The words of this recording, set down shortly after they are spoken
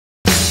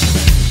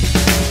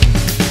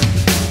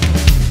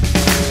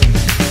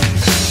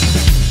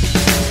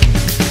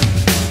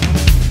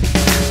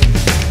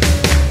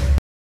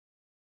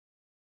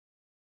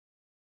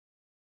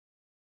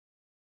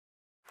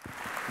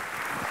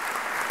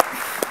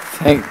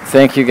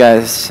Thank you,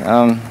 guys.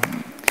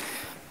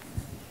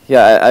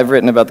 Yeah, I've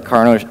written about the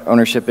car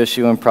ownership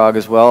issue in Prague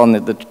as well, and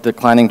the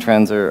declining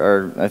trends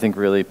are, I think,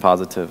 really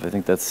positive. I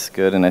think that's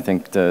good, and I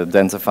think the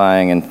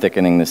densifying and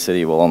thickening the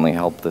city will only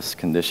help this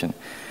condition.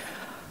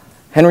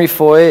 Henry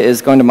Foy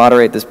is going to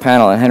moderate this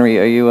panel. And Henry,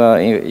 are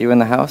you in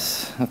the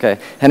house? Okay.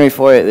 Henry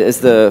Foy is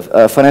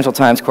the Financial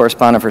Times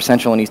correspondent for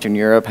Central and Eastern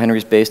Europe.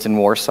 Henry's based in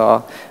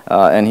Warsaw,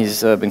 and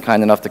he's been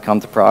kind enough to come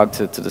to Prague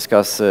to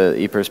discuss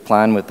IPER's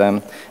plan with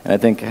them. And I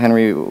think,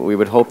 Henry, we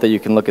would hope that you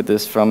can look at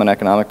this from an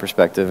economic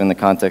perspective in the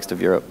context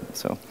of Europe.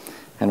 So,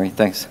 Henry,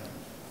 thanks.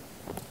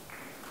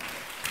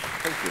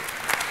 Thank you.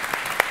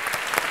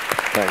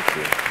 Thank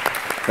you.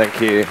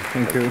 Thank you.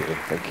 Thank you.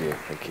 Thank you.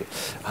 Thank you.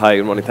 Hi,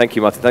 good morning. Thank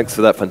you, Martin. Thanks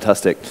for that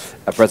fantastic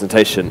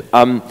presentation.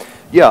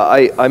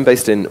 Yeah, I'm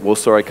based in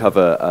Warsaw. I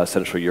cover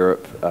Central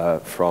Europe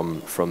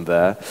from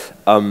there.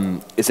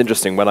 It's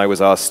interesting, when I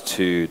was asked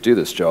to do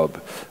this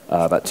job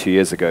about 2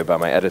 years ago by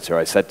my editor,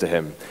 I said to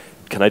him,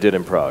 can I do it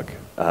in Prague?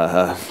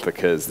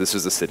 Because this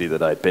was a city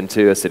that I'd been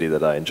to, a city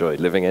that I enjoyed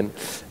living in,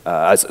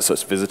 so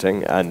it's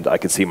visiting, and I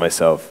could see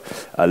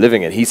myself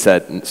living in. He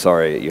said,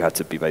 sorry, you have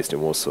to be based in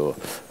Warsaw,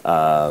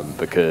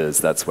 because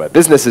that's where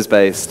business is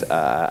based,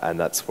 and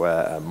that's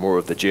where more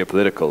of the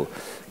geopolitical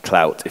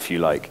clout, if you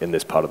like, in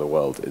this part of the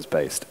world is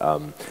based.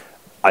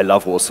 I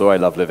love Warsaw, I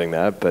love living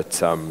there, but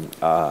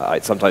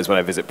sometimes when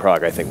I visit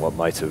Prague, I think what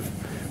might have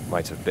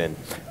been.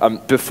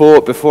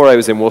 Before I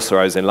was in Warsaw,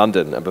 I was in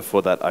London, and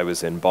before that I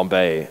was in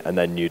Bombay and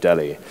then New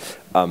Delhi.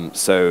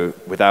 So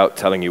without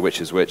telling you which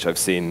is which, I've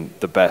seen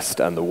the best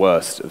and the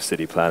worst of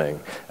city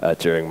planning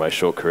during my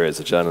short career as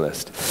a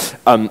journalist.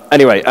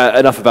 Anyway,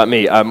 enough about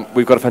me.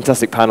 We've got a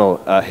fantastic panel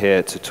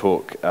here to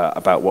talk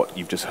about what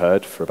you've just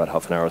heard for about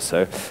half an hour or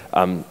so.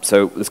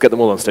 So let's get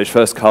them all on stage.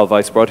 First, Karl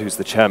Weisbrod, who's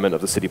the chairman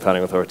of the City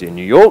Planning Authority in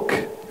New York.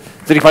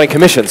 City Planning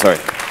Commission, sorry.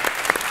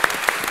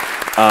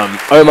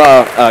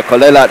 Omar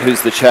Koleilat,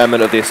 who's the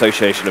chairman of the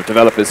Association of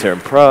Developers here in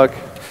Prague.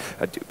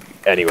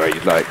 Anywhere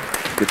you'd like.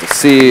 Good to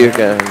see you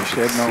again.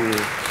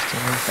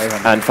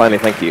 And finally,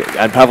 thank you.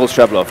 And Pavel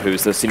Streblov,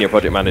 who's the senior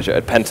project manager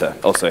at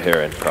Penta, also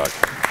here in Prague.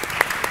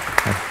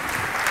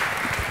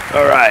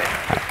 All right.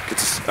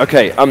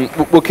 Okay,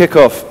 we'll kick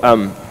off.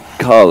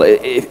 Karl,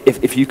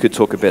 if you could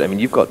talk a bit. I mean,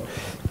 you've got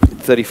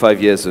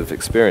 35 years of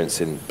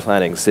experience in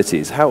planning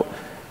cities.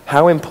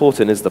 How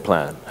important is the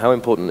plan? How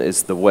important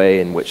is the way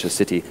in which a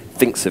city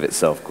thinks of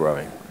itself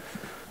growing?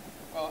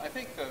 Well, I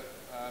think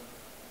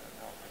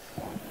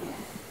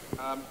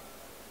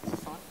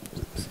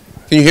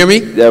can you hear me?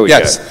 There we go.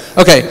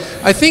 Okay.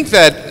 I think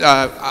that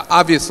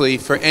obviously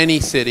for any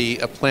city,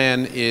 a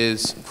plan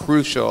is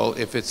crucial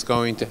if it's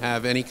going to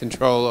have any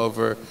control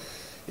over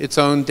its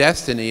own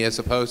destiny as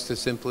opposed to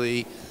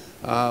simply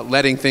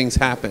letting things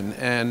happen.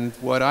 And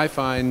what I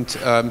find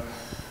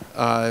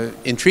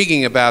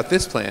intriguing about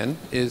this plan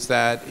is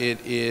that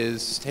it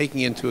is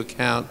taking into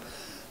account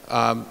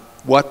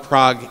what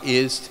Prague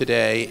is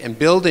today and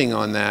building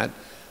on that,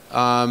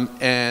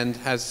 and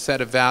has a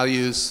set of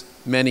values,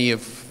 many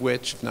of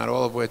which, if not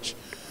all of which,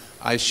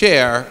 I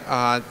share,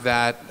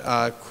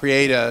 that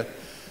create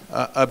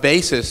a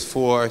basis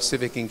for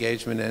civic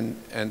engagement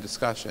and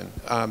discussion.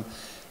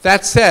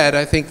 That said,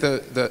 I think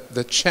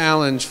the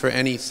challenge for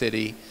any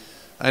city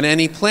and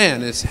any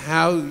plan is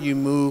how you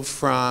move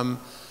from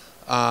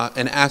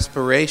an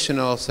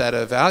aspirational set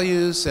of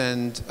values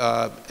and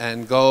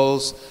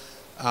goals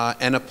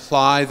and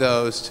apply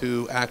those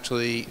to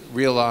actually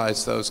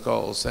realize those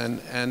goals.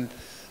 And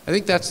I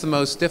think that's the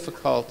most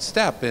difficult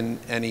step in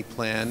any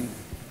plan,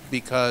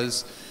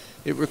 because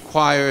it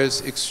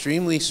requires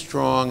extremely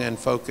strong and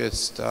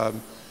focused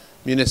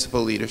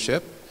municipal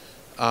leadership.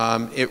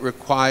 It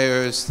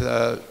requires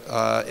the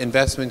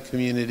investment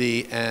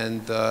community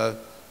and the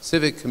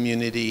civic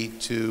community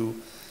to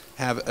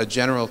have a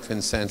general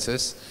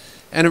consensus.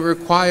 And it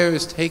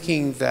requires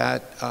taking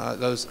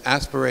those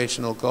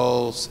aspirational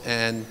goals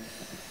and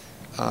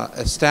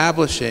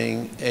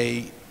establishing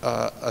a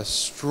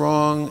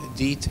strong,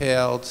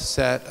 detailed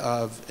set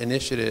of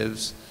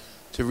initiatives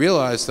to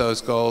realize those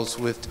goals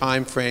with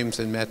time frames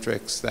and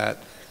metrics that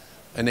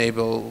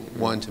enable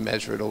one to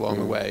measure it along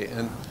the way.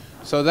 And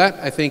so that,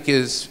 I think,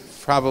 is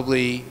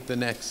probably the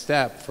next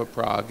step for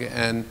Prague,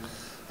 and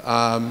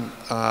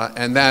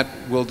that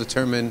will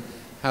determine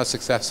how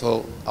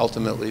successful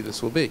ultimately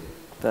this will be.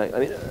 I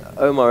mean,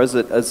 Omar, as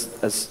a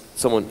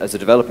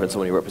developer and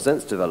someone who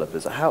represents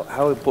developers,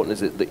 how important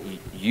is it that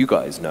you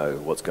guys know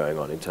what's going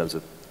on in terms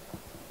of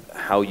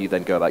how you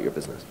then go about your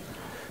business?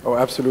 Oh,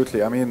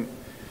 absolutely. I mean,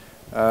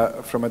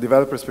 from a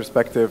developer's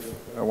perspective,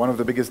 one of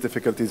the biggest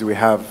difficulties we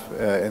have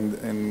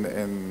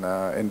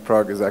in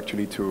Prague is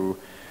actually to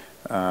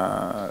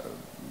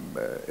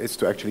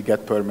actually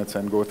get permits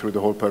and go through the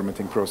whole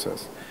permitting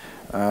process.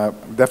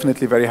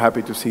 Definitely very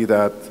happy to see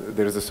that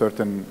there is a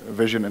certain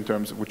vision in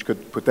terms which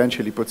could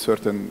potentially put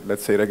certain,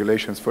 let's say,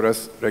 regulations. For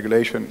us,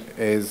 regulation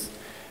is,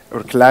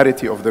 or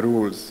clarity of the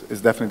rules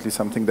is definitely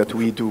something that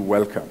we do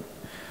welcome.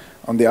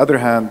 On the other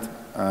hand,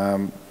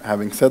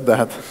 having said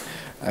that,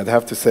 I'd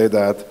have to say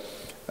that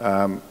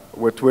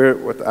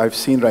what I've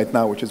seen right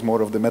now, which is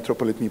more of the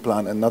Metropolitan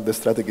plan and not the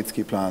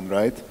strategic plan,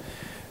 right?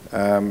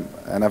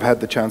 And I've had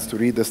the chance to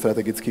read the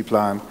strategic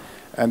plan,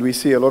 and we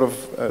see a lot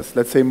of,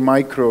 let's say,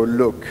 micro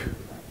look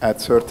at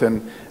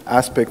certain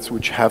aspects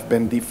which have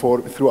been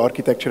through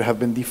architecture have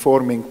been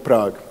deforming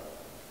Prague,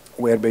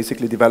 where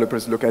basically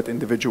developers look at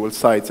individual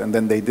sites and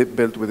then they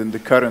build within the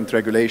current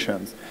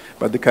regulations,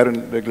 but the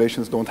current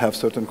regulations don't have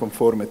certain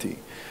conformity,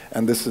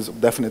 and this is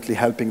definitely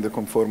helping the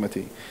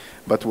conformity.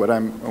 But what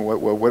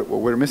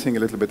we're missing a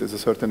little bit is a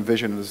certain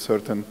vision, a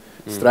certain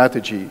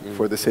strategy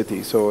for the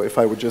city. So if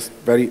I would just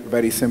very,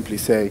 very simply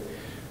say,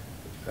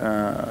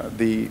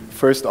 the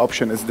first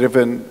option is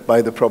driven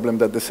by the problem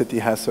that the city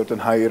has certain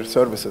higher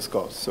services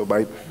costs. So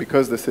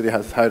because the city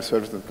has higher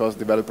services costs,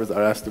 developers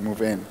are asked to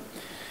move in.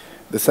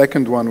 The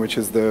second one, which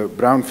is the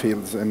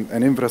brownfields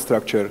and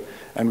infrastructure,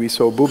 and we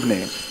saw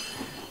Bubny.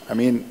 I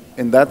mean,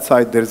 in that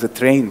side, there's a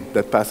train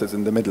that passes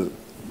in the middle.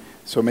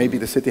 So maybe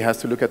the city has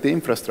to look at the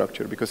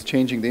infrastructure, because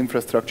changing the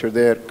infrastructure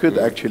there could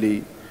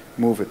actually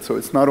move it. So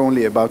it's not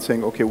only about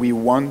saying, okay, we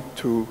want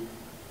to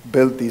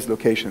build these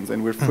locations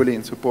and we're fully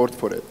in support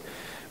for it.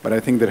 But I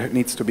think there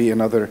needs to be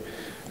another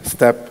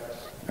step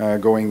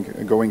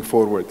going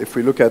forward. If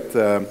we look at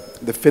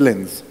the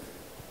fill-ins,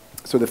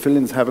 so the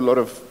fill-ins have a lot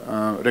of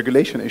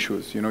regulation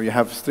issues. You know, you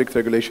have strict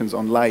regulations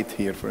on light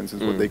here, for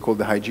instance, what they call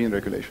the hygiene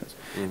regulations.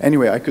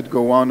 Anyway, I could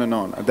go on and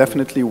on. I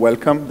definitely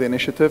welcome the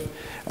initiative,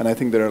 and I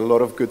think there are a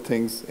lot of good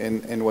things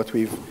in what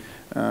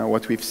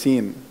we've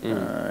seen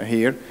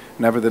here.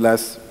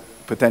 Nevertheless,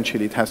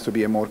 potentially it has to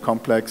be a more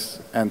complex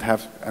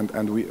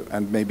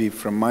and maybe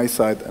from my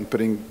side and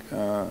putting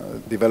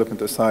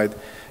development aside,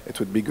 it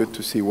would be good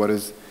to see what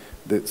is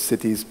the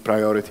city's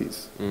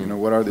priorities. You know,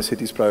 what are the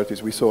city's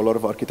priorities? We saw a lot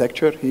of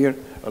architecture here,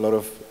 a lot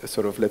of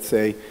sort of, let's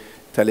say,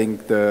 telling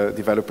the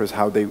developers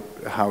how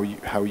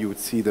you would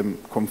see them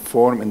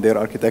conform in their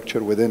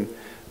architecture within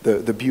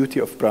the beauty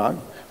of Prague,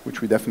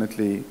 which we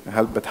definitely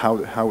help. But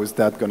how is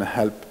that going to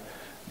help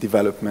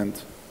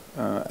development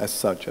as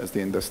such, as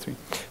the industry?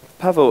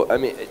 Pavel, I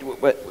mean,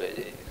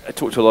 I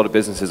talk to a lot of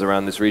businesses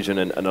around this region,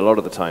 and a lot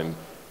of the time,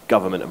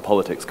 government and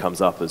politics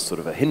comes up as sort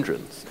of a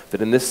hindrance. But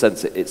in this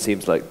sense, it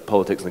seems like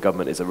politics and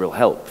government is a real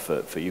help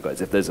for you guys.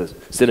 If there's a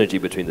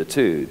synergy between the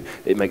two,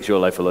 it makes your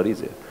life a lot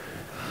easier.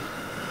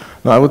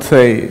 No, I would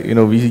say, you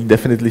know, we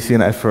definitely see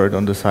an effort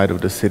on the side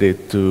of the city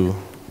to,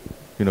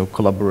 you know,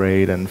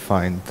 collaborate and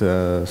find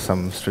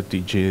some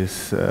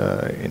strategies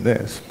in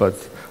this. But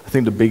I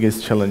think the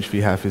biggest challenge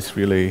we have is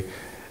really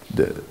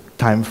the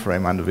time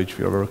frame under which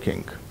we are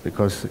working.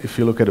 Because if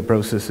you look at the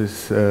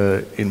processes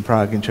in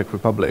Prague, in Czech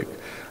Republic,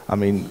 I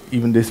mean,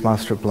 even this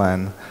master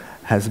plan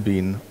has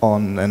been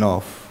on and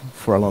off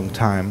for a long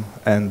time,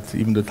 and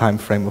even the time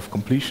frame of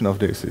completion of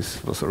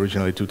this was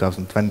originally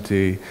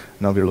 2020.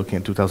 Now we're looking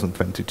at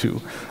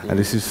 2022, and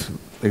this is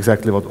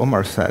exactly what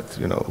Omar said.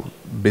 You know,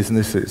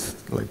 businesses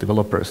like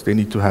developers, they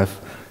need to have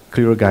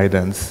clear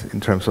guidance in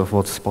terms of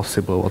what's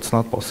possible, what's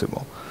not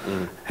possible.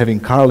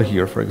 Having Karl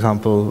here, for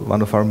example,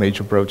 one of our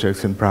major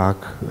projects in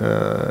Prague,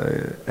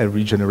 a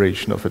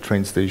regeneration of a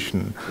train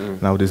station,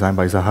 now designed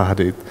by Zaha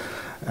Hadid.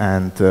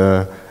 And,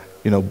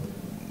 you know,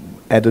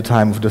 at the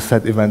time of the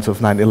sad events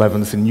of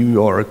 9/11s in New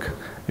York,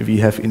 we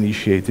have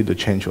initiated a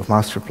change of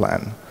master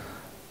plan.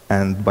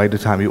 And by the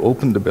time we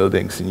opened the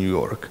buildings in New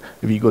York,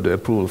 we got the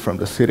approval from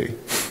the city.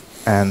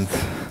 And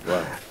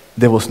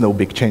there was no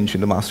big change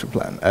in the master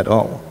plan at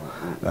all.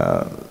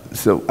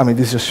 So, I mean,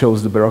 this just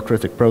shows the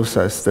bureaucratic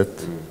process that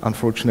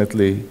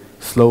unfortunately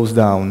slows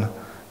down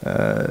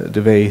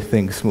the way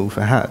things move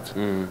ahead.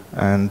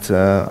 And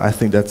I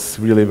think that's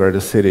really where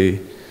the city,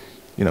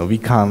 you know,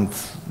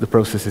 the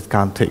processes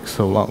can't take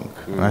so long.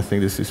 And I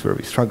think this is where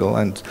we struggle.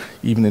 And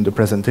even in the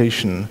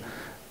presentation,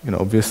 you know,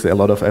 obviously a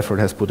lot of effort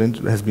has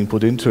been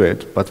put into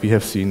it, but we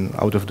have seen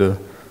out of the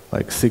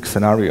 6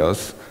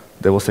 scenarios,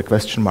 there was a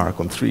question mark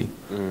on 3.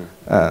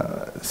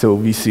 So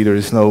we see there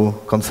is no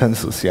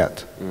consensus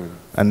yet.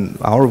 And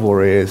our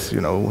worry is,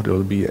 you know, there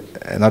will be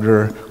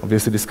another,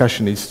 obviously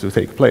discussion needs to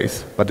take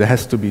place, but there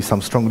has to be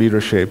some strong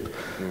leadership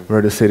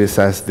where the city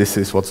says, this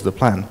is what's the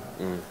plan.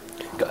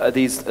 Are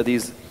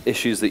these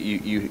issues that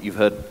you've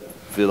heard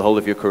for the whole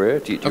of your career?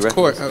 Do you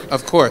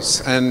of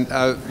course. And,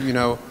 you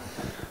know,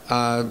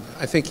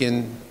 I think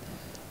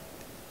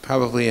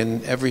probably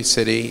in every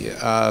city,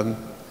 I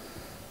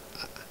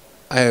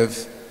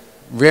have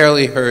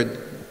rarely heard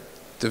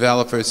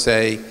developers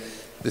say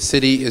the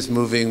city is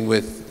moving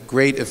with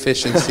great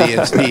efficiency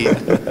and speed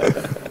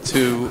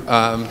to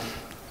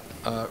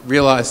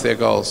realize their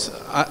goals.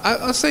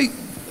 I'll say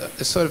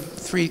sort of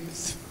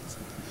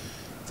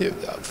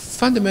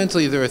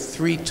fundamentally, there are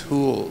 3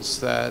 tools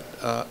that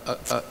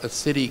a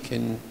city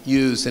can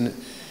use in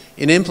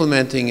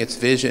implementing its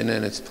vision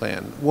and its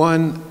plan.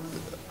 One,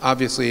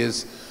 obviously,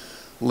 is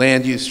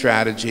land use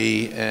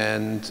strategy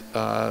and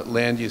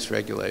land use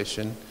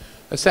regulation.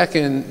 A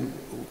second,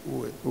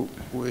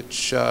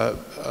 which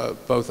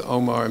both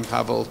Omar and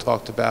Pavel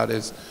talked about,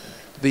 is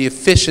the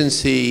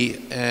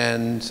efficiency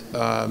and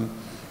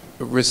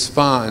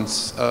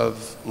response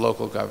of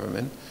local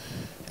government.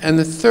 And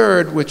the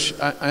third, which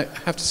I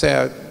have to say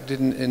I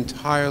didn't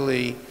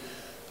entirely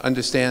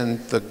understand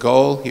the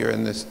goal here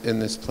in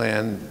this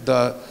plan,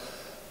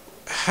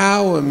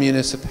 how a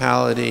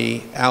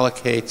municipality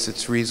allocates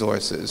its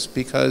resources,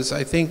 because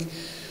I think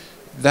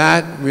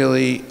that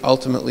really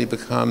ultimately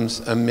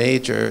becomes a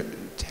major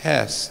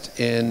test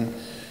in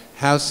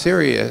how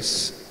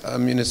serious a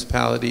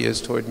municipality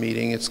is toward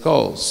meeting its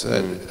goals.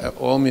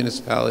 All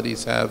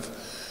municipalities have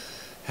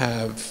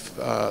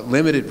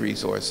limited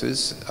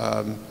resources.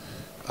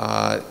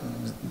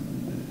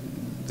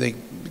 They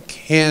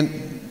can't,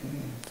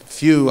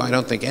 I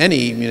don't think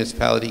any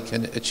municipality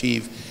can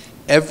achieve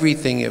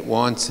everything it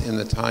wants in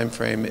the time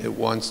frame it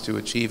wants to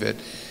achieve it,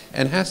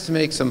 and has to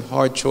make some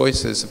hard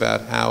choices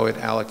about how it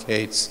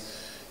allocates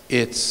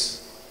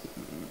its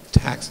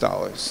tax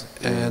dollars.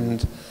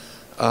 And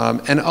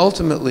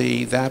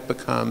ultimately that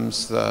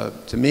becomes,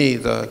 to me,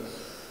 the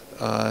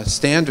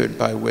standard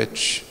by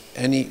which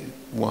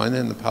anyone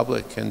in the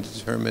public can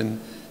determine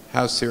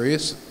how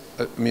serious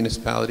a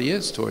municipality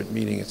is toward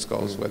meeting its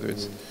goals, whether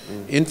it's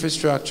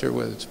infrastructure,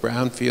 whether it's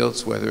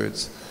brownfields, whether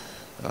it's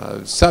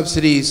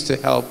subsidies to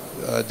help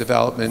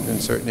development in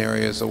certain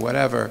areas or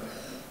whatever.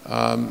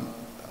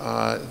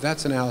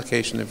 That's an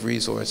allocation of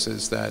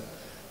resources that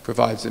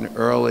provides an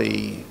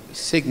early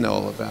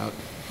signal about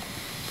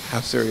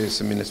how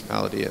serious a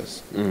municipality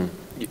is.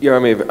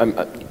 Jaromír,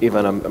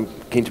 Ivan, I'm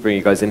keen to bring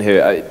you guys in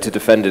here to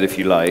defend it if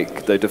you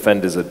like, though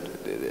defend is a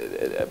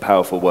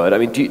powerful word. I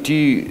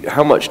mean,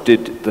 how much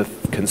did the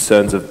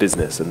concerns of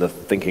business and the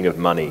thinking of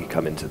money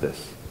come into this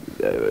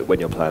when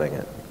you're planning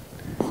it?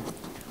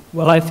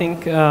 Well, I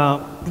think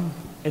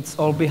it's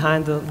all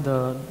behind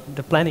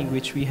the planning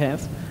which we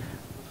have.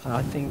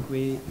 I think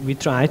we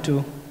try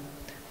to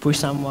push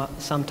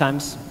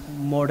sometimes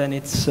more than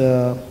it's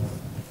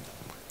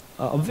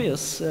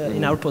obvious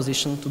in our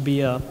position to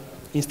be an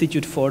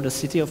institute for the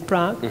city of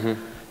Prague,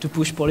 to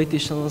push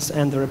politicians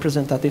and the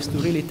representatives to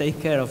really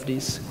take care of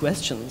these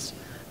questions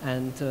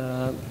and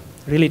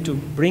really to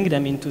bring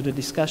them into the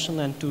discussion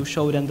and to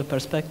show them the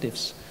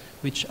perspectives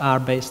which are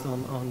based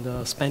on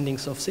the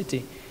spendings of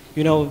city.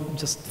 You know,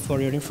 just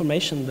for your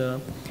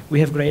information, we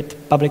have great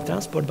public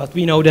transport, but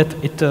we know that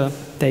it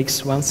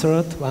takes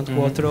 1/3,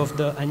 1/4 of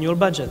the annual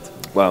budget.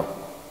 Wow.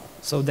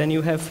 So then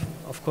you have,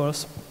 of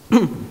course,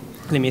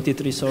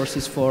 limited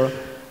resources for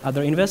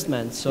other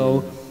investments.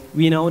 So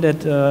we know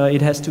that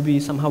it has to be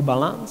somehow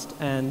balanced,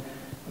 and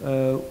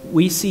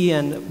we see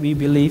and we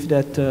believe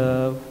that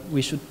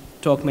we should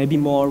talk maybe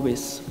more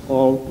with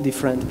all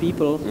different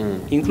people,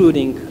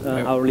 including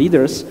our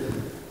leaders,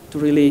 to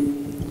really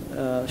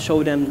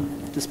show them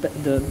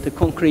the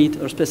concrete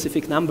or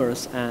specific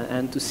numbers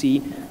and to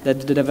see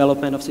that the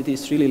development of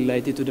cities is really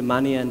related to the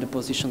money and the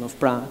position of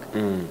Prague.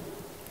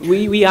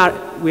 We are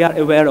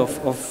aware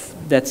of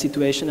that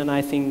situation, and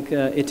I think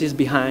it is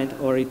behind,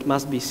 or it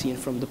must be seen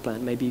from the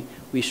plan. Maybe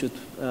we should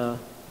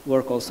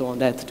work also on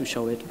that to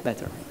show it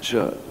better.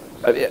 Sure.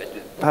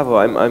 Pavel,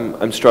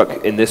 I'm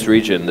struck in this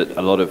region that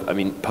a lot of, I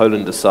mean,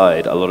 Poland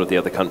aside, a lot of the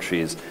other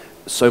countries,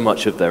 so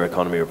much of their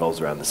economy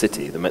revolves around the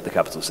city, the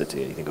capital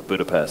city. You think of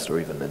Budapest or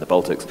even in the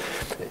Baltics.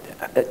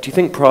 Do you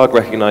think Prague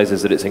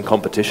recognizes that it's in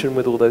competition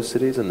with all those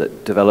cities and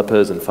that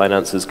developers and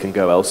financiers can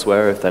go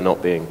elsewhere if they're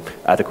not being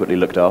adequately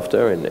looked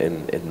after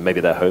in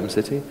maybe their home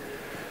city?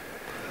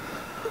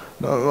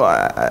 No,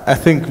 I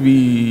think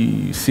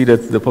we see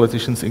that the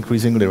politicians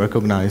increasingly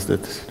recognize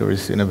that there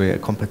is, in a way, a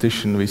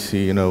competition. We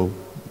see, you know,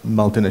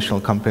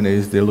 multinational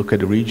companies, they look at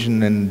the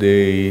region and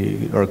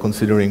they are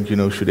considering, you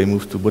know, should they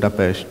move to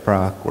Budapest,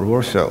 Prague, or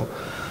Warsaw.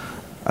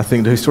 I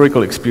think the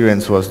historical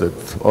experience was that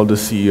all the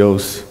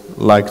CEOs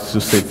liked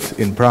to sit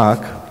in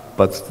Prague,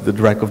 but the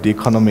drag of the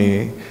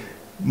economy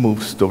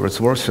moves towards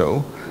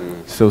Warsaw.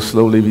 So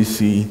slowly we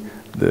see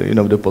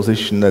the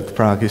position that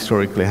Prague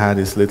historically had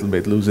is a little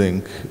bit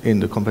losing in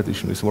the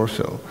competition with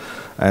Warsaw.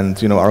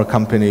 And our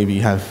company, we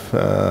have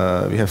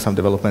some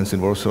developments in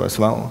Warsaw as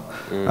well.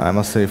 I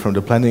must say, from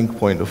the planning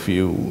point of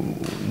view,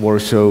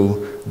 Warsaw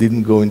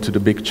didn't go into the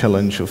big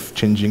challenge of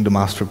changing the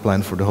master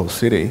plan for the whole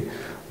city,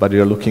 but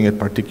you're looking at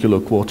particular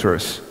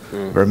quarters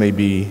where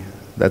maybe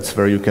that's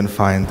where you can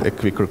find a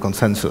quicker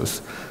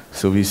consensus.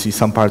 So we see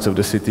some parts of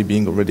the city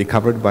being already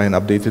covered by an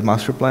updated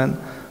master plan,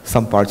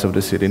 some parts of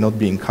the city not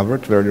being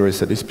covered where there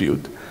is a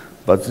dispute,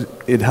 but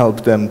it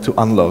helped them to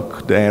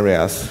unlock the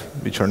areas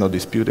which are not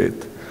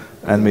disputed.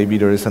 And maybe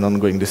there is an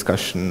ongoing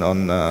discussion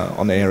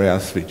on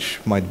areas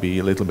which might be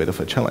a little bit of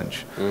a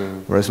challenge.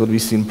 Whereas what we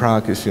see in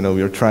Prague is,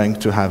 we are trying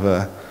to have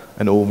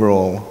an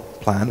overall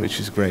plan, which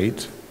is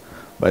great,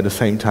 but at the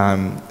same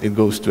time it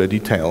goes to a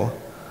detail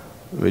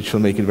which will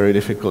make it very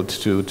difficult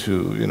to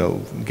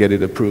get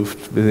it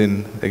approved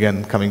within,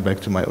 again, coming back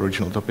to my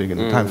original topic in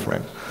the time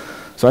frame.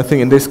 So I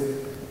think in this,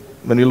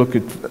 when you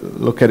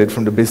look at it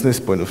from the business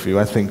point of view,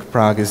 I think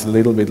Prague is a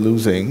little bit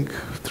losing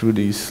through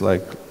these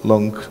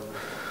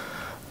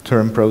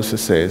long-term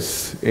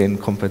processes in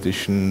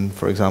competition.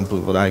 For example,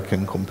 what I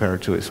can compare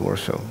to is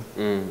Warsaw.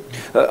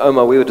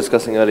 Omar, we were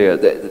discussing earlier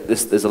that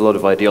there's a lot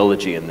of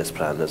ideology in this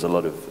plan. There's a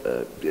lot of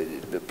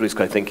blue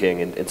sky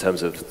thinking in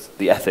terms of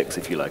the ethics,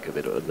 if you like, of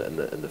it,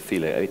 and the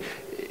feeling. I mean,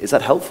 is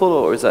that helpful,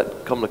 or is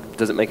that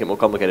does it make it more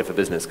complicated for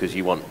business because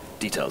you want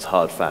details,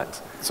 hard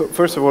facts? So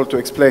first of all, to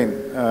explain,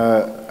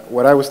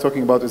 what I was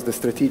talking about is the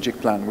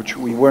strategic plan, which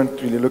we weren't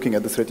really looking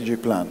at the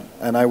strategic plan.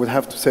 And I would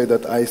have to say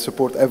that I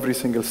support every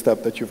single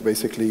step that you've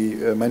basically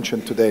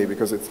mentioned today,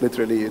 because it's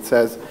literally, it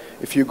says,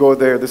 if you go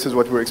there, this is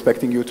what we're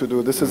expecting you to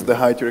do, this is the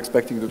height you're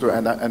expecting to do,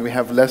 and we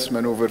have less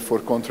maneuver for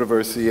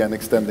controversy and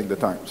extending the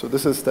time. So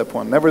this is step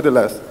one.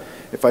 Nevertheless,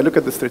 if I look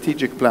at the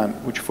strategic plan,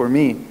 which for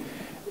me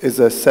is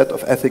a set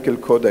of ethical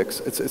codex.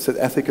 It's an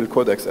ethical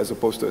codex as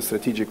opposed to a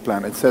strategic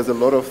plan. It says a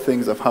lot of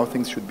things of how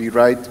things should be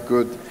right,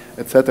 good,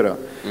 etc.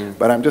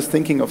 But I'm just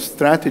thinking of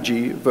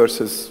strategy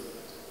versus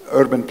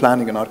urban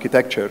planning and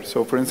architecture.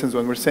 So for instance,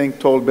 when we're saying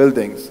tall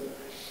buildings,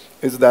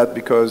 is that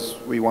because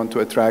we want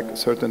to attract a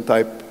certain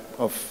type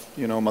of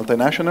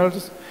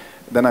multinationals?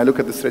 Then I look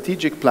at the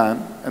strategic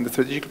plan, and the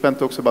strategic plan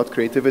talks about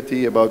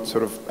creativity, about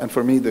sort of, and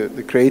for me,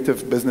 the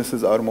creative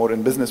businesses are more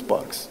in business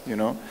parks,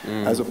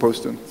 as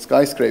opposed to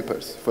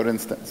skyscrapers, for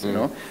instance,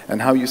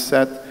 and how you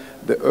set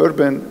the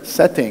urban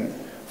setting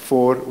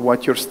for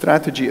what your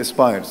strategy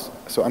aspires.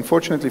 So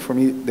unfortunately for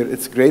me,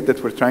 it's great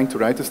that we're trying to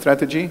write a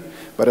strategy,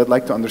 but I'd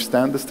like to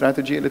understand the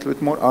strategy a little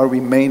bit more. Are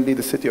we mainly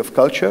the city of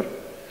culture,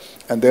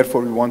 and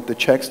therefore we want the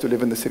Czechs to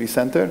live in the city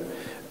center?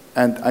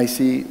 And I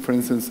see, for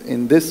instance,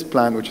 in this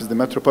plan, which is the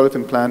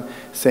metropolitan plan,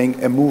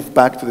 saying a move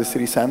back to the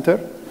city center,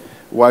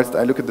 whilst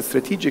I look at the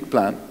strategic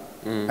plan,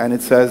 and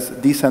it says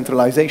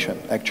decentralization,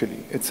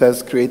 actually. It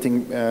says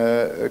creating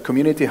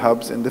community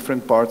hubs in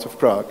different parts of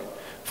Prague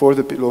for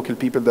the local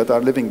people that are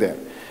living there.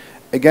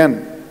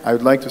 Again, I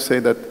would like to say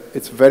that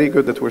it's very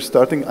good that we're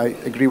starting. I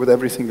agree with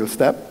every single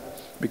step,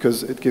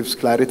 because it gives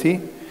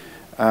clarity.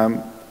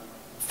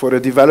 For a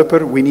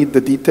developer, we need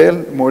the detail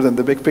more than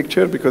the big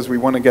picture, because we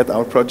want to get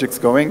our projects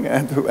going,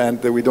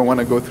 and we don't want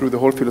to go through the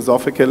whole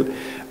philosophical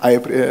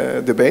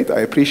debate.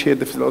 I appreciate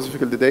the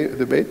philosophical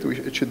debate.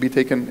 It should be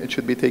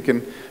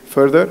taken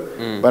further,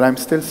 but I'm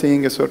still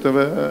seeing a sort of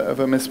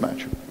a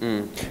mismatch.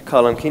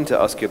 Karl, I'm keen to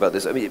ask you about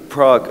this. I mean,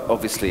 Prague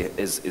obviously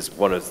is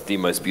one of the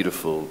most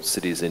beautiful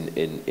cities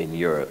in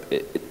Europe.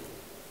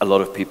 A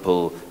lot of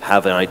people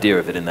have an idea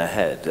of it in their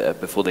head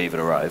before they even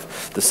arrive.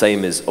 The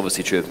same is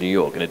obviously true of New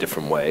York in a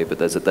different way, but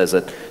there's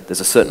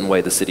a certain way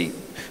the city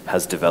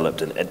has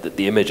developed and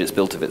the image it's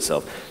built of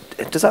itself.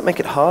 Does that make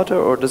it harder,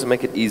 or does it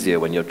make it easier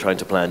when you're trying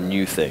to plan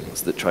new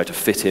things that try to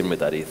fit in with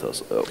that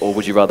ethos? Or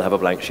would you rather have a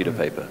blank sheet of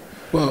paper?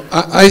 Well,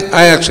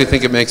 I actually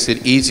think it makes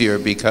it easier,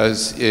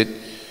 because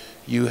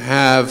you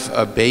have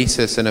a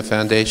basis and a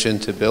foundation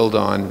to build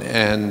on,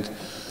 and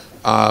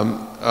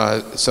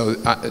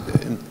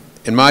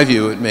in my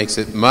view, it makes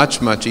it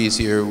much, much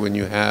easier when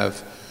you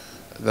have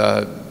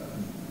the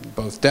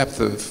both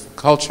depth of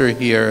culture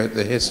here,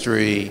 the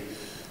history,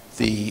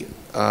 the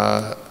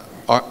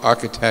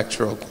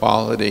architectural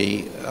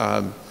quality,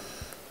 and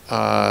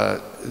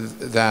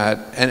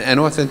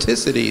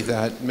authenticity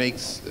that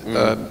makes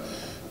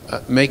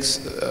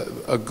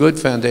a good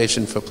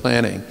foundation for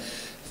planning.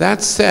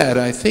 That said,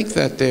 I think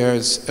that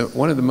there's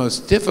one of the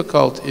most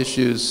difficult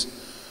issues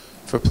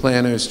for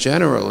planners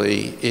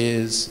generally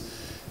is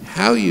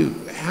how you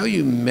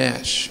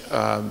mesh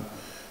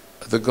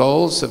the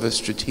goals of a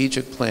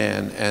strategic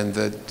plan and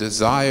the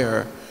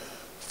desire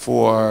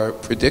for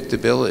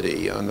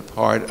predictability on the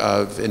part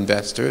of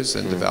investors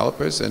and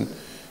developers and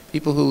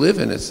people who live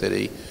in a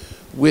city,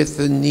 with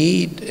the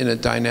need in a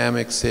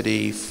dynamic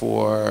city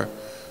for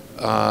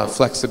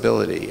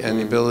flexibility and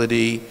the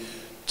ability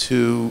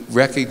to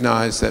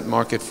recognize that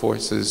market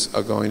forces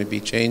are going to be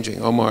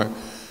changing. Omar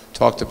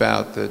talked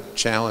about the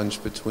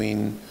challenge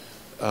between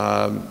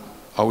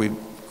are we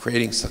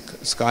creating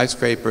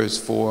skyscrapers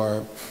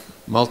for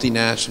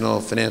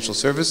multinational financial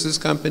services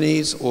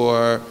companies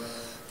or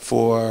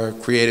for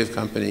creative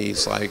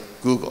companies like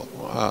Google,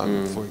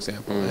 for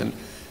example,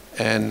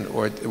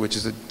 which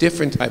is a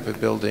different type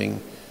of building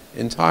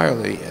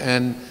entirely.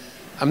 And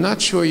I'm not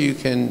sure you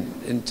can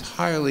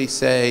entirely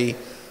say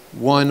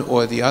one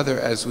or the other,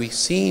 as we've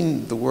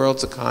seen the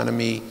world's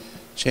economy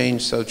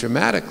change so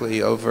dramatically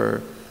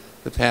over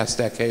the past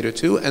decade or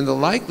two, and the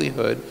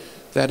likelihood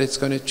that it's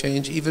going to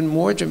change even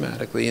more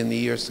dramatically in the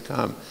years to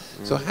come.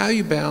 So how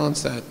you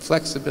balance that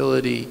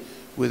flexibility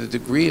with a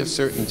degree of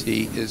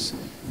certainty is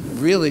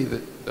really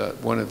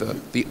one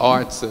of the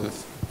arts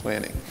of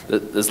planning.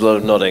 There's a lot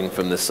of nodding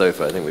from this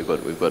sofa. I think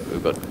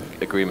we've got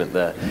agreement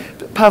there.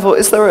 But Pavel,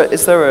 is there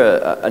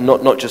a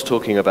not just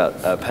talking about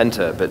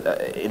Penta,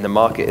 but in the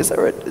market, is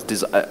there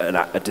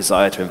a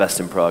desire to invest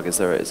in Prague? Is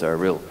there a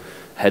real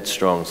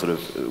headstrong sort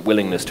of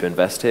willingness to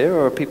invest here,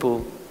 or are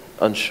people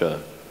unsure?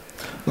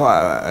 No,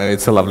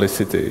 it's a lovely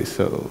city.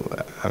 So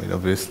I mean,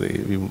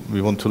 obviously,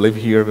 we want to live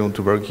here, we want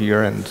to work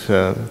here, and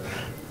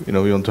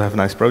we want to have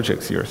nice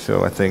projects here.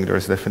 So I think there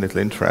is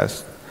definitely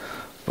interest.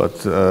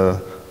 But I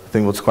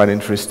think what's quite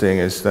interesting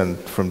is then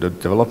from the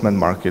development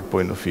market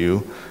point of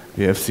view,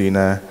 we have seen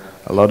a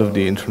lot of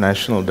the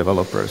international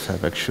developers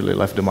have actually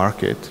left the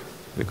market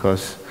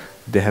because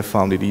they have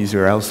found it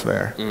easier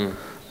elsewhere.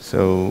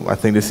 So I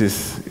think this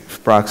is,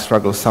 if Prague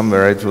struggles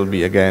somewhere, it will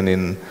be again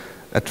in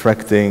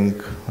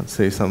attracting, let's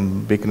say,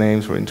 some big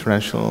names or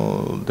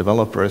international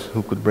developers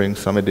who could bring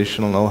some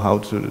additional know-how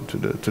to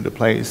the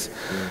place,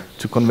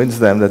 to convince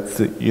them that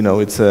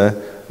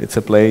it's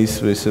a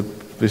place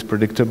with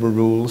predictable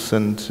rules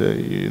and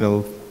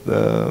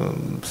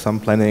some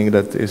planning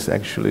that is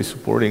actually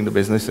supporting the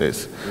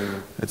businesses.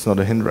 It's not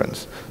a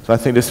hindrance. So I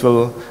think this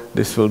will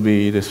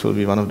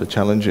be one of the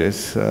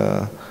challenges.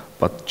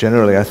 But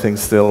generally, I think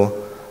still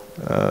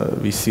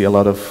we see a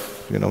lot of,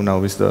 now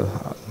with the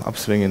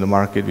upswing in the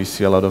market, we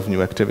see a lot of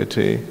new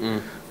activity.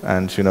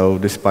 And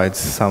despite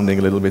sounding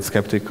a little bit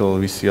skeptical,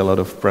 we see a lot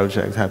of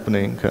projects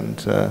happening. And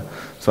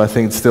so I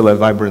think it's still a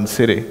vibrant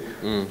city.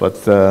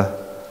 But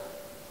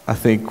I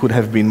think could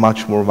have been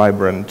much more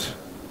vibrant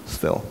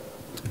still.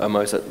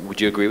 Omar,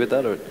 would you agree with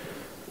that? Or?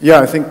 Yeah,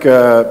 I think,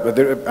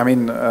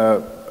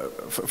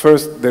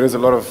 first, there is a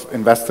lot of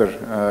investor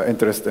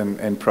interest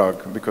in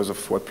Prague because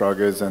of what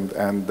Prague is, and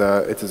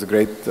it is a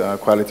great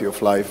quality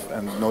of life,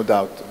 and no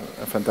doubt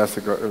a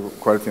fantastic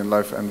quality in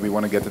life, and we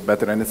want to get it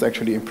better, and it's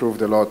actually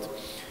improved a lot.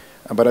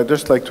 But I'd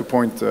just like to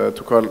point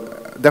to Carl,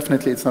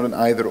 definitely it's not an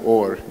either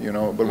or,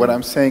 but what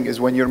I'm saying is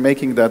when you're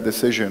making that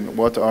decision,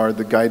 what are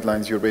the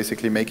guidelines you're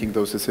basically making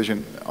those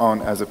decisions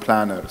on as a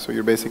planner? So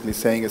you're basically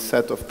saying a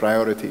set of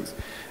priorities,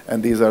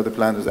 and these are the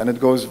planners, and it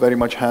goes very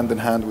much hand in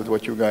hand with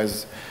what you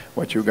guys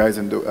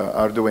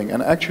are doing.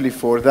 And actually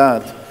for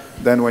that,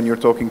 then when you're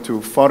talking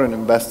to foreign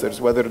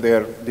investors, whether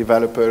they're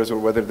developers or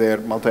whether they're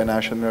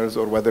multinationals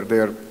or whether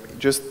they're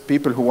just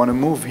people who want to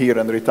move here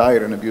and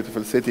retire in a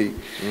beautiful city,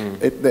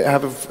 they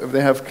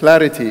have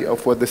clarity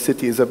of what the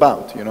city is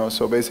about,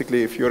 So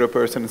basically, if you're a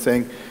person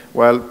saying,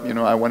 well,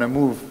 I want to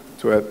move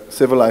to a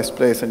civilized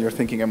place, and you're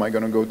thinking, am I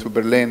going to go to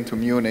Berlin, to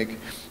Munich,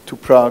 to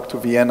Prague, to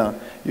Vienna?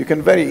 You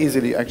can very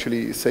easily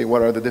actually say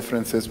what are the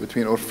differences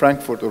between, or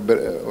Frankfurt or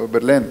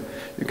Berlin.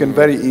 You can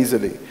very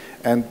easily.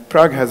 And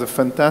Prague has a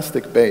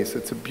fantastic base.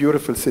 It's a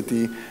beautiful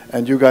city,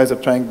 and you guys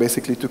are trying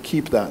basically to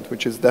keep that,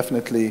 which is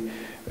definitely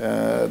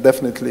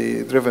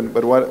driven.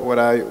 But what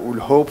I would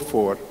hope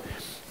for,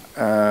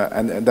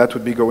 and that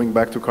would be going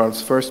back to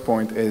Carl's first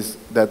point, is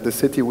that the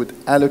city would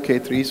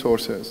allocate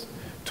resources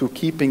to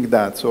keeping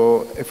that.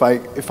 So if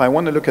I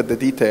want to look at the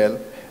detail,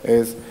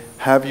 is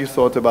have you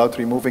thought about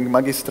removing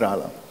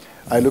Magistrala?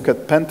 I look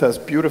at Penta's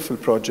beautiful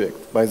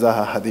project by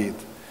Zaha Hadid,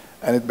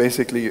 and it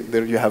basically,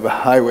 there you have a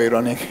highway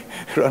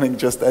running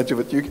just edge of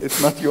it.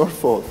 It's not your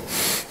fault.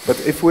 But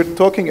if we're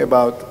talking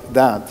about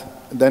that,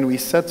 then we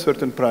set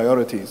certain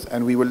priorities,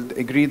 and we will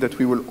agree that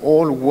we will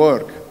all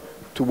work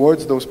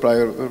towards those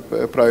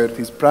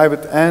priorities,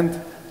 private and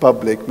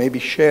public, maybe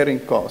sharing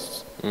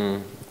costs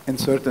in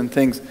certain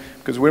things,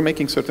 because we're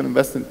making certain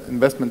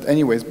investment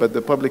anyways, but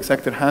the public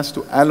sector has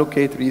to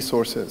allocate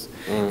resources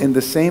in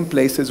the same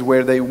places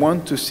where they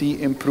want to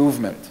see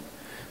improvement.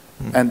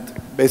 And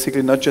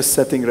basically not just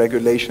setting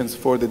regulations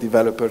for the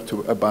developer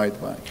to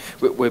abide by.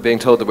 We're being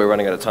told that we're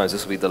running out of time, so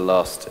this will be the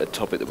last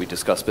topic that we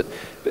discuss. But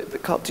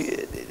Carl,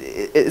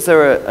 is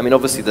there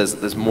obviously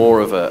there's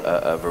more of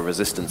a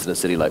resistance in a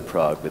city like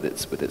Prague with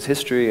its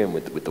history and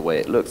with the way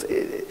it looks.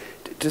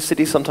 Do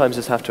cities sometimes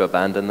just have to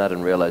abandon that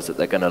and realize that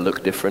they're going to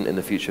look different in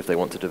the future if they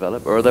want to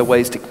develop? Or are there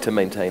ways to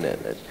maintain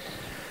it?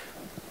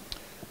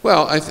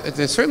 Well,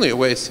 there's certainly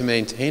ways to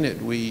maintain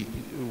it. We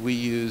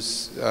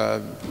use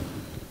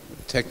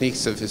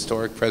techniques of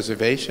historic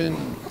preservation,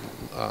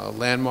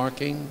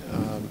 landmarking,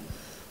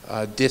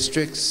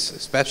 districts,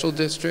 special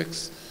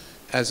districts,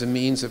 as a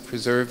means of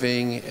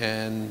preserving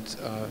and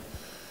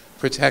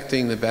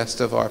protecting the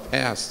best of our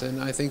past. And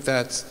I think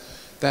that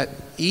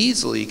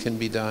easily can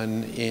be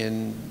done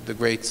in the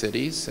great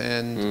cities,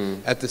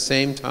 and at the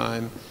same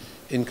time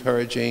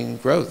encouraging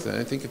growth. And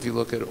I think if you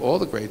look at all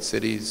the great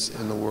cities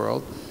in the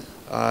world,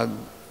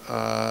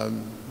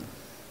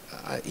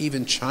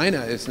 even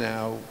China is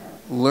now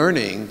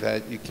learning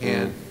that you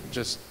can't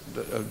just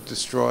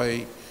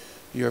destroy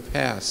your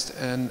past.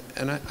 And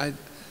I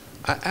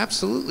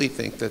absolutely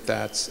think that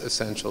that's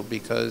essential,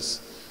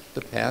 because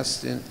the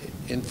past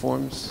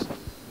informs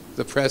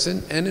the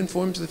present and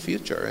informs the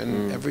future.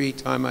 And every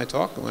time when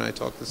I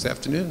talk this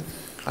afternoon,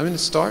 I'm going to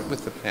start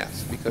with the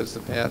past, because the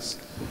past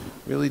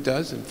really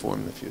does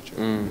inform the future.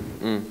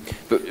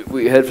 But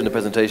we heard from the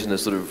presentation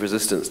there's sort of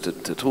resistance to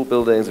tall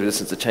buildings,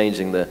 resistance to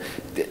changing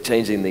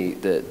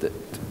the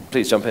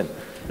please jump in.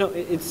 No,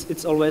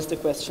 it's always the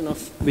question of,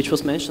 which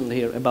was mentioned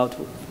here, about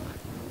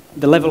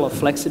the level of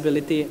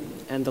flexibility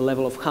and the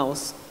level of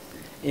house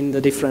in the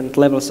different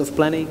levels of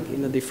planning,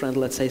 in the different,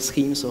 let's say,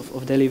 schemes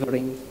of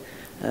delivering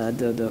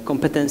the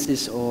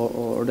competencies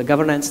or the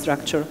governance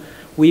structure.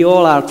 We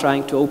all are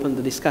trying to open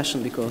the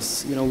discussion,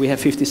 because we have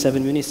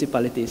 57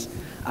 municipalities.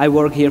 I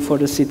work here for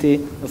the city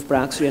of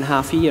Prague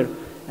 3.5 years,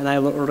 and I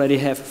already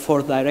have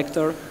 4th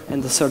director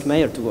and the 3rd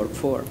mayor to work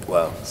for.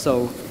 Wow.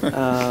 So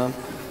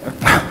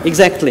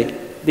exactly.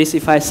 This,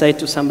 if I say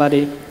to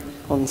somebody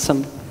on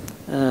some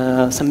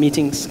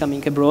meetings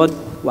coming abroad,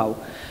 wow.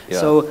 Yeah.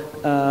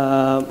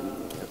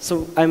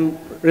 So I'm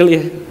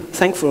really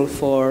thankful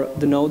for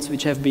the notes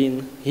which have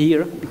been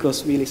here,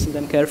 because we listened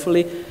them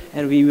carefully,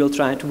 and we will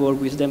try to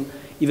work with them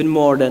even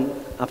more than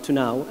up to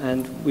now.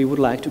 And we would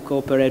like to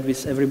cooperate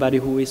with everybody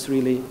who is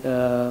really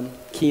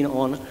keen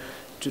on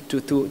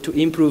to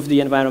improve the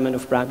environment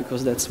of Prague,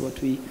 because that's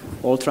what we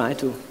all try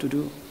to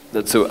do.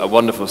 That's a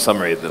wonderful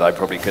summary that I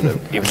probably couldn't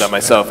have even done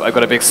myself. I've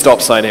got a big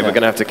stop sign here. We're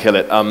going to have to kill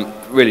it.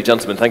 Really,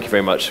 gentlemen, thank you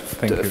very much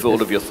for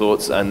all of your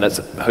thoughts, and let's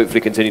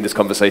hopefully continue this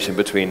conversation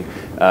between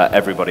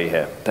everybody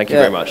here. Thank you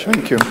very much.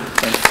 Thank you.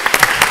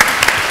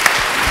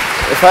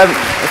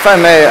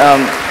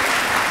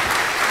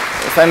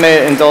 If I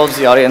may indulge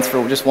the audience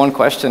for just one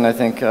question, I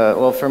think,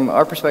 well, from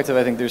our perspective,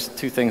 I think there's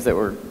two things that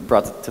were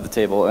brought to the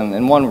table,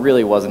 and one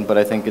really wasn't, but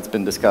I think it's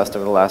been discussed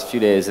over the last few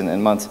days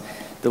and months.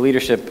 The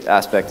leadership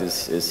aspect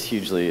is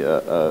hugely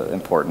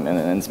important,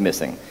 and it's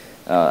missing,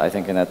 I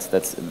think, and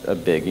that's a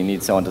big. You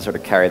need someone to sort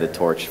of carry the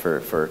torch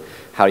for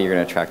how you're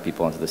going to attract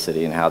people into the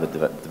city and how the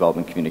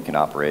development community can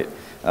operate.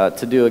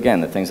 To do,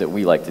 again, the things that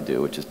we like to do,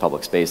 which is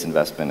public space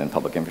investment and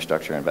public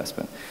infrastructure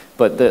investment.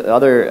 But the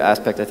other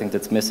aspect I think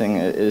that's missing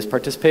is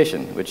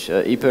participation, which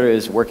IPR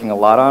is working a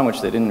lot on, which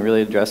they didn't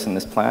really address in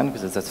this plan,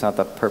 because that's not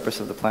the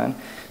purpose of the plan,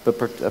 but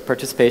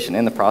participation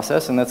in the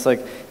process. And that's like,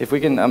 if we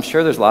can, I'm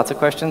sure there's lots of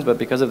questions, but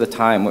because of the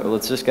time,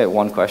 let's just get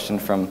one question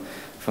from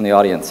the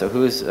audience. So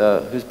who's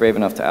brave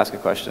enough to ask a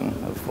question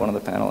of one of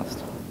the panelists?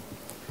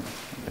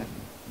 Okay.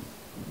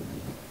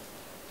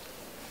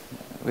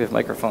 We have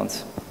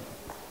microphones.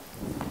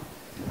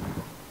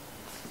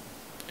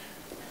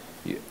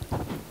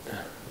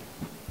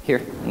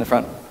 Here, in the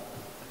front.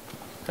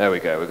 There we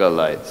go, we've got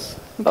lights.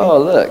 Okay. Oh,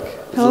 look,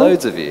 there's Hello.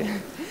 loads of you.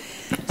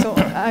 So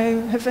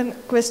I have a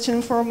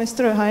question for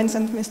Mr. Hainc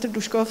and Mr.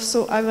 Duškov,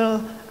 so I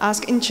will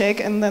ask in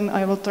Czech and then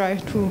I will try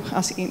to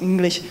ask in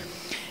English.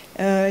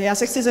 Já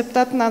se chci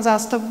zeptat na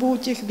zástavbu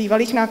těch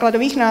bývalých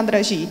nákladových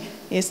nádraží,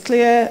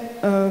 jestli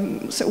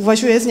se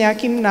uvažuje s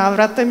nějakým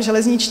návratem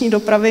železniční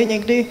dopravy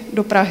někdy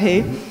do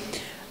Prahy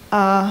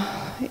a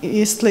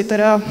jestli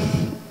teda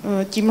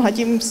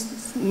tímhletím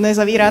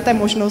nezavíráte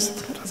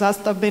možnost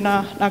zástavby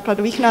na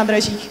nákladových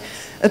nádražích,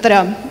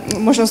 teda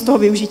možnost toho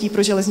využití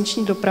pro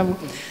železniční dopravu.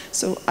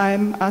 So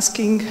I'm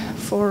asking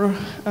for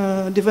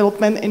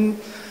development in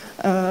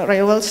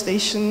railway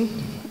station,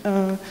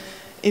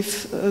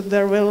 if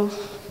there will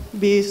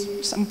be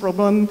some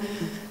problem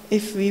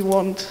if we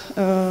want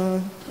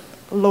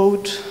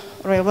load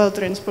railway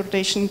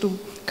transportation to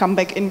come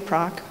back in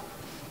Prague.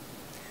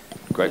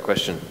 Great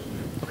question.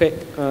 Okay,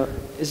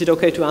 is it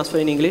okay to answer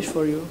in English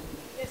for you?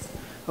 Yes.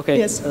 Okay,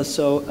 yes.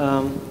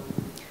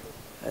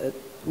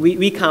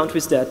 We count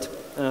with that.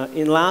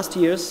 In last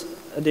years,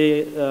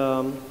 the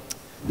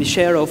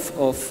share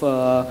of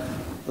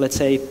let's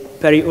say,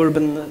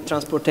 peri-urban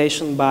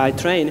transportation by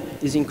train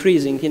is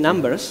increasing in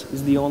numbers.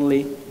 It's the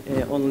only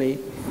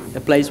a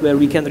place where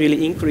we can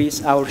really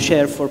increase our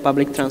share for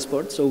public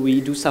transport, so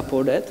we do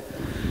support that.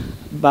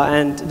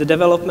 And the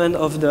development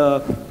of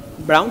the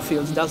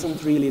brownfields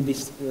doesn't really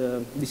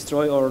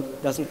destroy or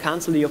doesn't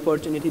cancel the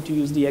opportunity to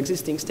use the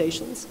existing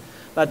stations,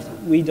 but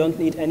we don't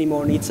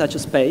need such a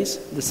space.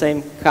 The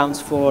same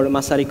counts for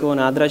Masarykovo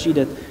nádraží,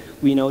 that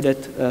we know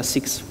that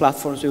 6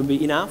 platforms will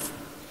be enough.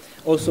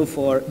 Also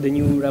for the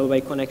new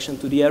railway connection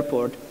to the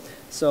airport.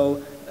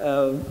 So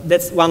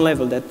that's one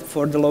level, that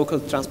for the local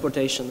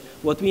transportation.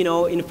 What we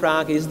know in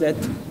Prague is that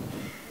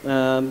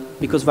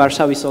because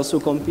Warsaw is also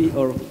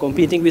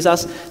competing with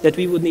us, that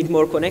we would need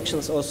more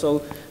connections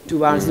also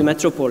towards the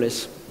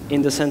metropolis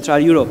in the Central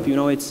Europe. You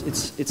know,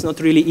 it's not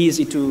really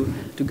easy to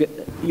get.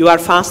 You are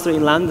faster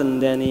in London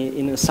than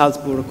in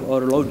Salzburg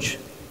or Lodz.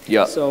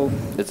 Yeah, so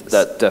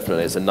that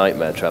definitely is a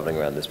nightmare traveling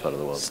around this part of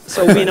the world.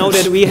 So we know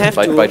that we have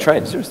by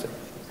train, seriously.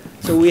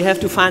 So we have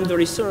to find the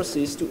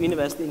resources to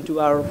invest into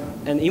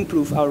and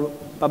improve our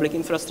public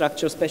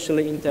infrastructure,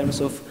 especially in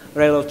terms of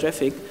railroad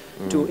traffic,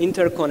 to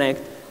interconnect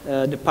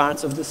the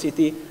parts of the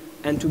city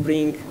and to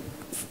bring,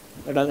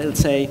 let's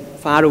say,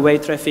 far away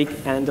traffic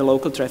and the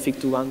local traffic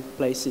to one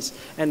places.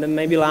 And then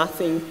maybe last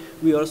thing,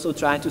 we also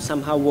try to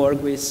somehow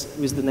work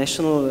with the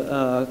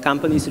national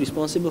companies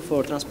responsible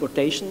for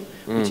transportation,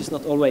 which is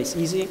not always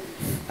easy,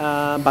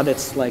 but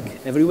it's like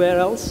everywhere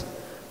else.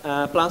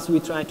 Plus, we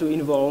try to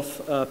involve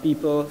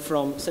people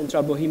from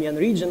Central Bohemian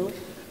region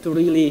to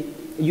really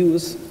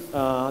use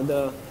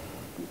the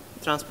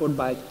transport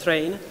by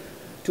train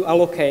to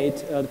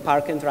allocate the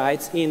park and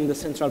rides in the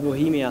Central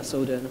Bohemia,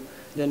 so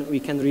then we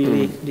can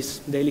really, this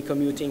daily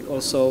commuting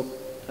also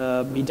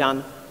be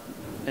done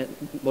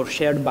or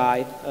shared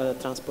by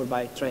transport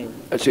by train.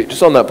 Actually,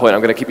 just on that point,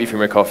 I'm going to keep you from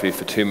your coffee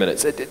for 2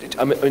 minutes.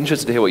 I'm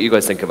interested to hear what you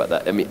guys think about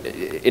that. I mean,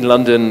 in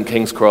London,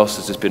 King's Cross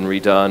has just been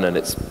redone, and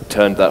it's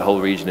turned that whole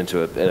region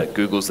into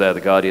Google's there,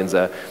 the Guardian's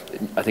there.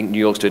 I think New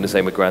York's doing the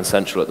same with Grand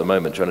Central at the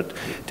moment.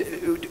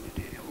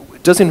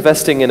 Does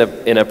investing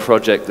in a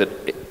project that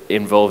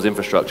involves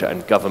infrastructure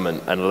and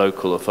government and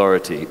local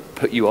authority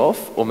put you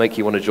off or make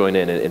you want to join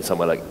in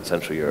somewhere like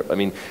Central Europe? I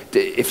mean,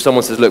 if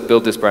someone says, look,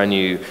 build this brand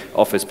new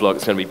office block,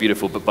 it's going to be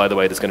beautiful, but by the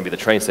way, there's going to be the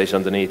train station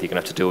underneath, you're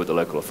going to have to deal with the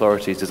local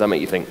authorities, does that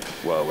make you think,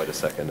 well, wait a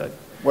second?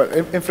 Well,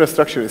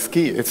 infrastructure is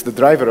key. It's the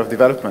driver of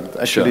development.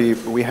 Actually,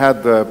 we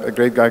had a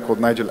great guy called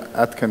Nigel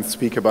Atkins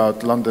speak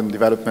about London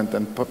development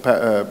and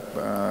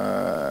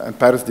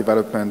Paris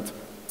development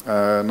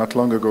not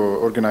long ago,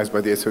 organized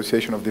by the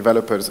Association of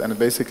Developers, and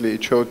basically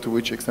it showed to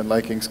which extent,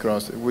 like King's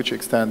Cross, which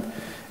extent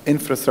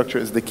infrastructure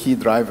is the key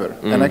driver.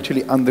 And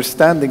actually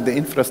understanding the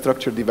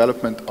infrastructure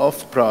development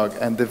of Prague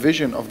and the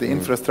vision of the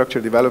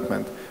infrastructure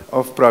development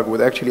of Prague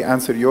would actually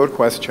answer your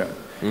question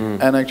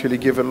and actually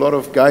give a lot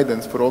of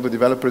guidance for all the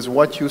developers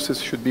what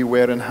uses should be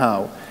where and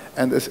how.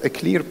 And there's a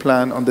clear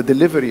plan on the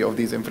delivery of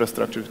these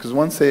infrastructures. Because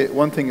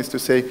one thing is to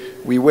say,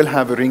 we will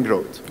have a ring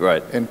road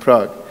in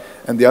Prague.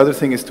 And the other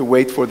thing is to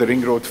wait for the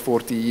ring road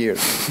 40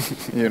 years,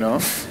 you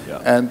know?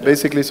 And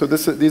basically, so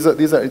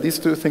these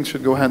two things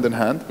should go hand in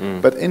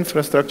hand. But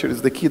infrastructure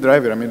is the key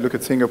driver. I mean, look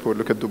at Singapore,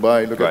 look at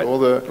Dubai, look at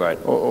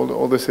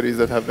all the cities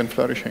that have been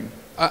flourishing.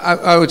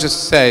 I would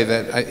just say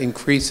that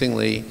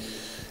increasingly,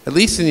 at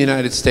least in the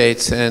United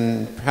States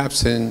and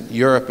perhaps in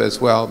Europe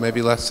as well,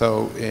 maybe less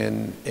so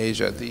in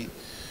Asia,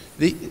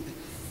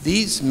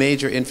 these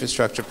major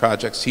infrastructure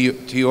projects,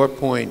 to your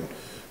point,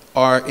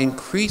 are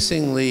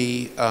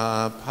increasingly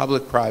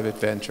public-private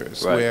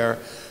ventures where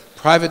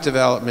private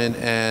development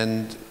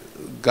and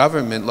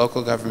government,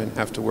 local government,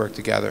 have to work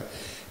together.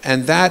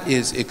 And that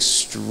is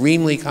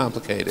extremely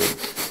complicated.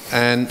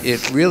 And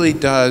it really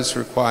does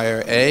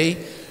require, A,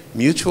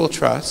 mutual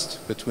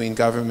trust between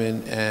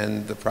government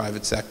and the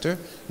private sector,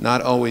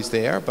 not always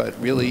there, but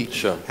really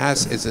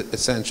is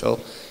essential.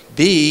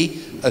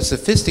 B, a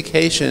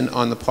sophistication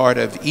on the part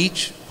of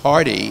each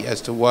party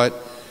as to what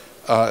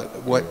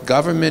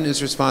government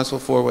is responsible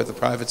for, what the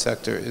private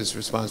sector is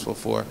responsible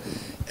for,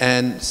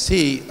 and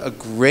C, a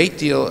great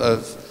deal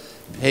of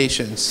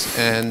patience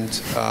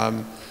and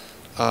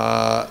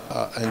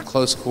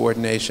close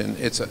coordination.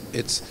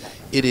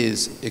 It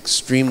is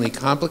extremely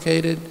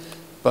complicated,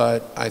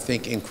 but I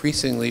think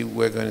increasingly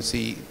we're going to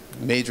see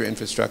major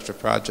infrastructure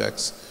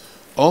projects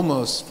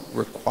almost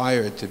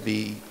required to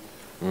be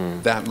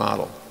that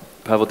model.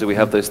 Pavel, do we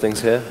have those things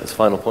here as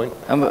final point?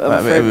 I'm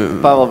afraid,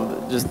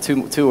 Pavel, just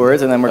two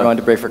words, and then we're going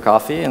to break for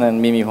coffee, and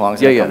then Mimi Huang's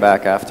going to come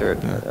back after.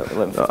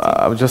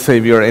 I would just say,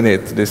 if you're in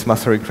it, this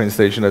Masaryk train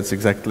station, that's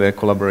exactly a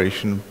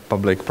collaboration,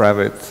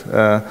 public-private.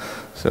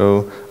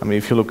 So, I mean,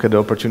 if you look at the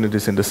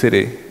opportunities in the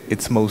city,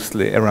 it's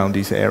mostly around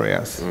these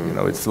areas. You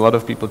know, it's a lot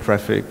of people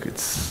traffic.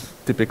 It's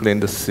typically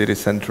in the city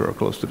center or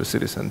close to the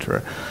city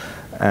center.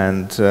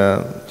 And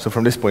so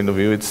from this point of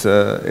view, it's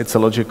a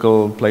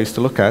logical place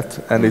to look at,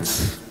 and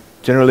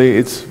generally,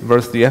 it's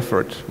worth the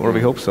effort, or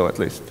we hope so, at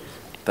least.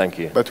 Thank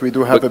you. But we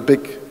do have a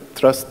big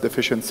trust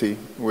deficiency,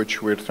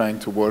 which we're trying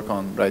to work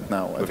on right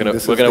now. We're going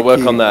to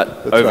work on that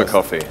over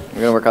coffee.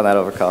 We're going to work on that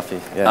over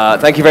coffee. Yeah.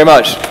 Thank you very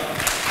much.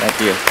 Thank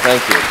you.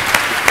 Thank you.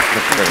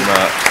 Thank you very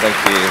much. Thank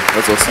you.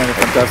 That's awesome.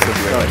 Fantastic.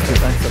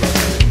 Thanks a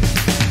lot.